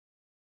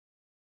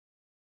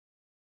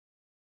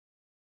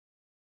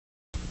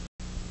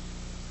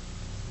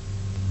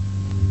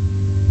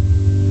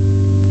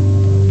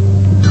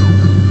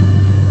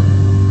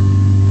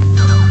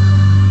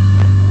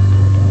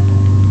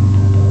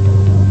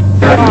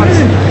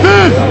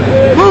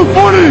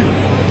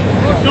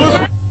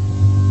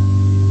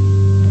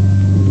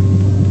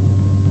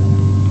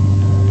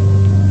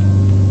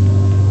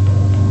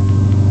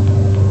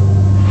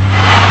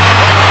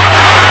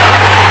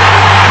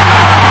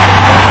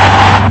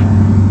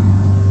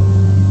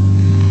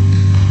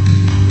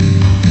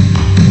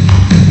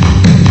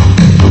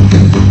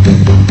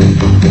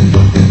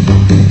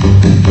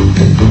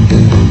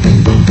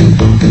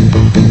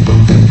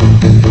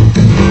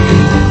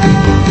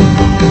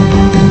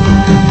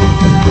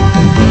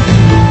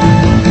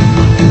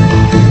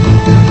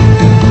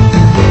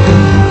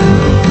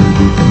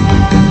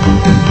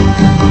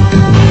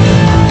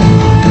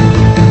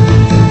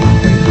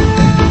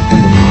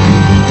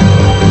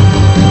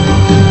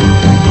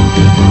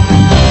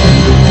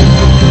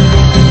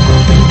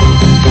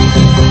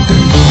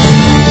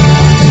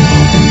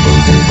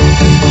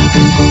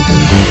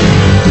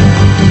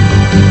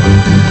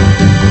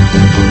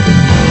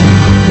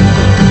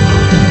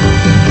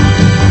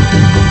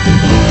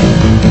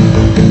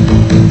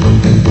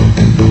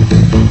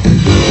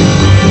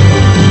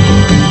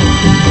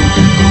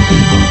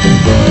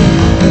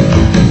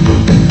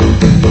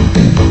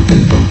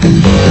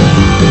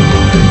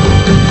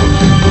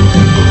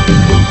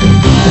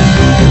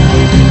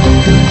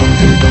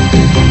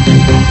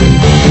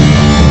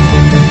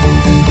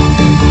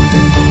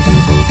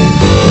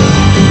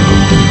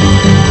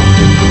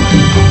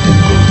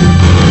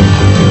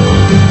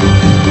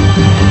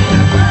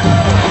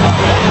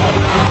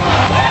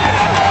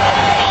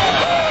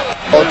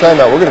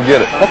Timeout. We're going to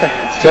get it. Okay.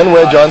 10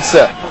 wedge on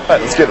set. All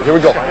right, let's get it. Here we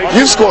go.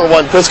 You score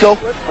one, Crisco.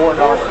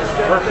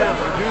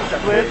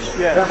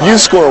 You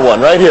score one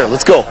right here.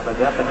 Let's go. And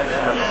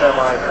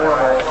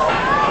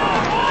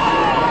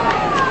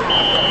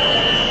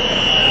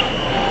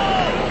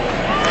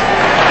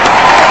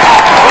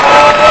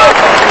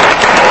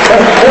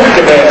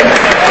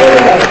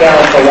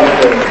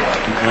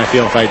I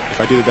feel if I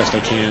do the best I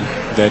can,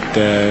 that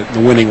the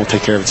winning will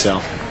take care of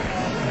itself.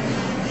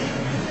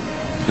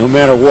 No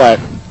matter what,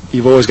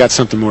 you've always got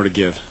something more to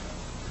give.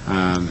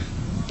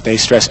 They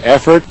stress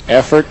effort,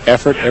 effort,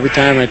 effort. Every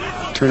time I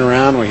turn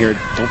around, we hear,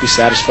 don't be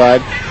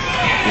satisfied.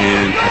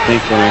 And I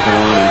think when I go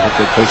on and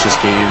hopefully coach this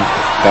game,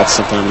 that's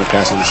something I'm going to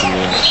pass on to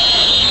somebody else.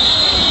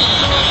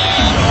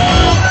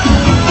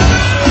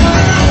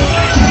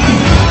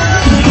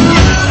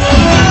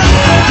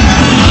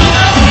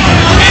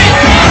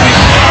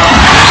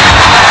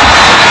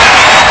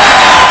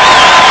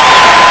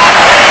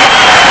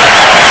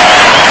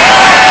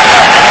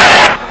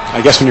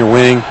 I guess when you're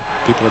winning,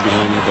 people are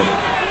behind you, but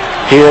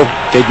here,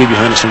 they'd be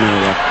behind us no matter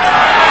what.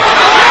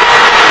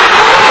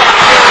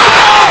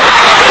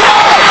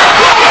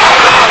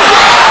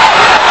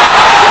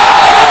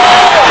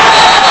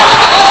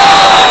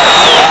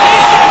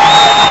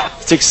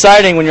 It's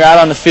exciting when you're out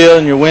on the field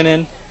and you're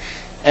winning,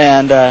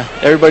 and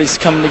everybody's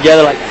coming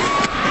together like,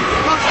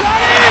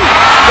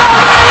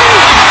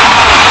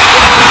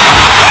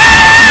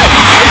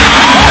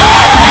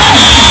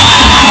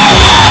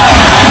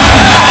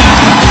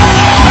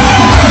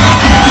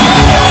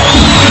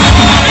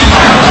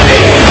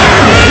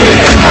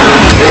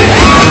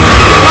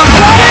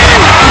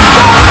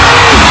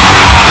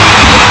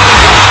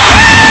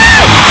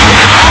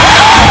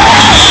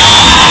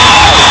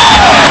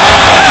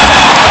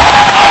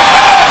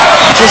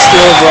 just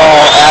the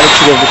overall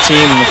attitude of the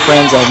team and the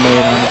friends I've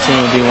made on the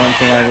team would be one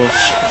thing I will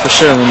for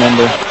sure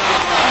remember.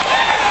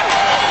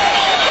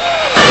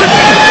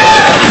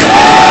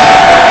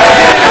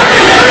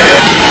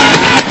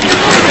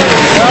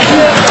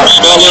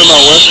 What I learned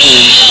about Western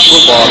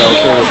football that was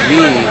here with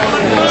me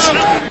is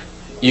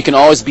you can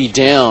always be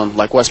down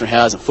like Western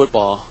has in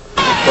football,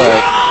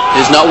 but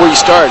it's not where you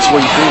start, it's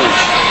where you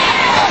finish.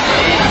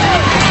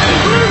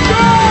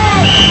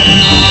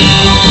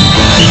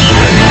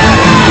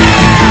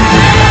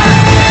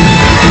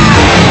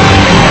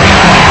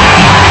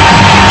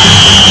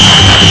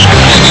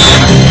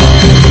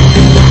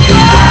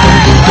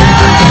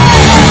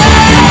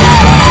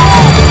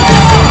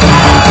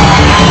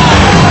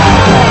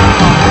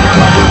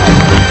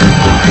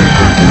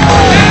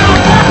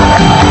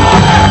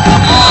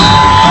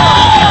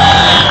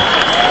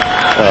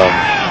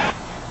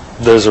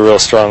 There's a real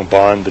strong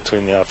bond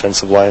between the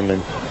offensive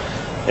linemen,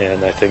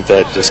 and I think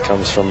that just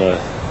comes from a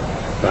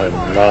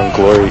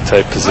non-glory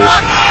type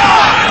position.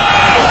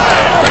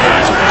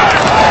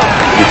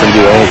 You can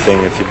do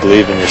anything if you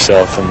believe in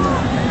yourself and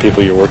the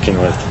people you're working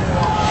with.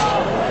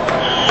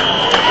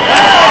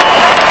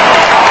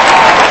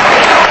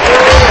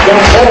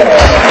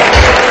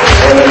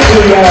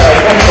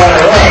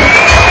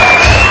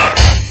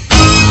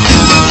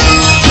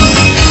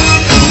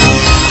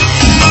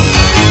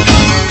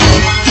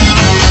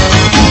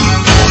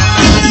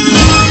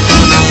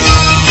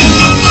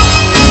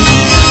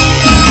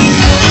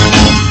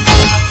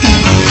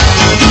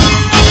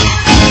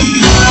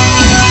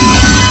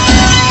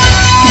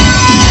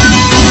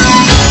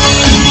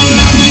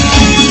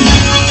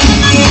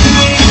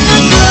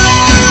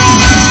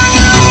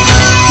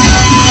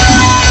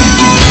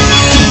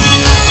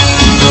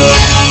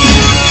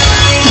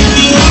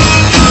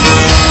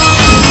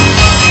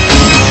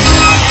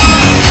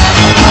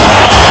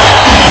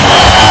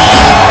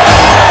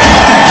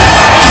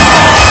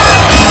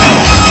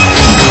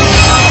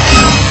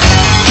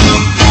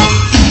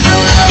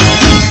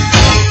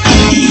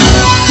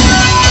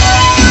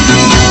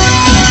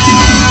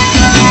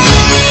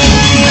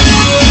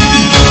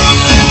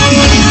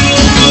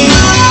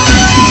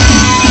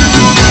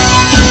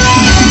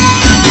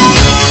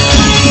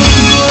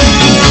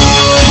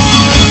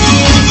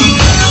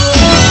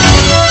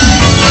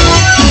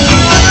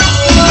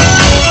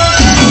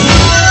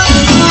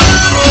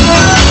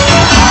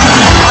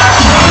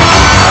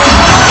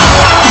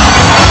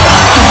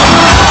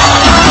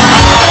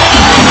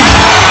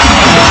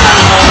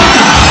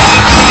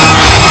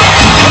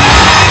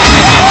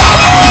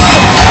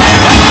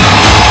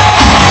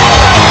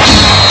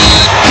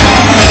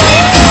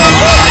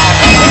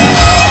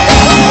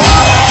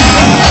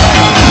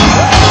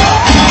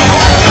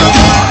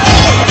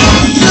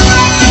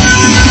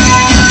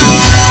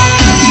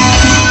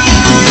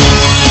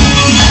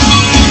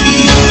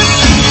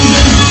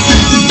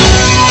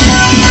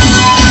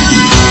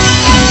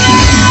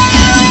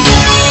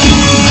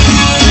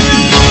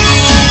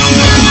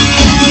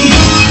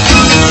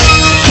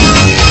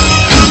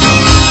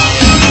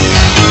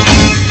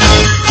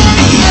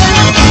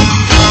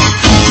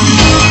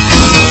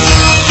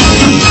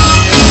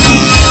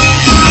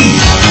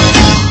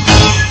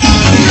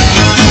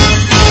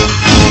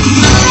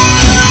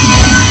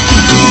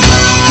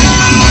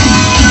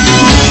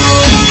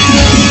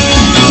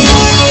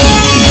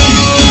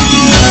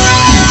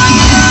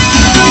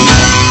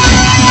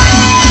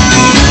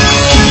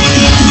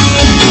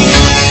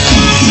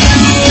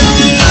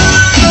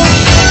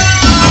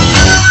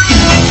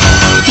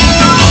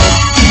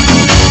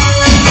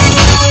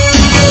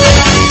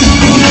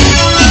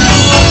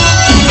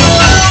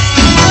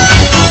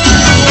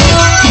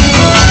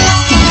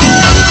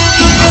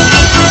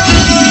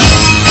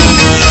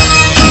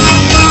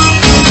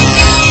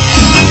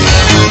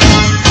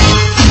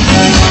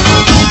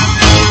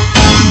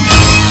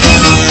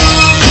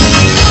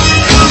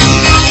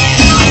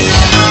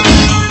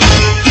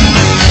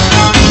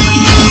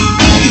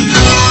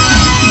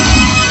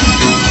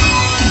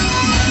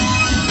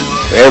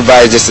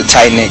 everybody's just a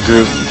tight-knit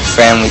group,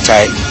 family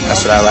type.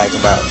 That's what I like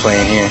about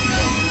playing here.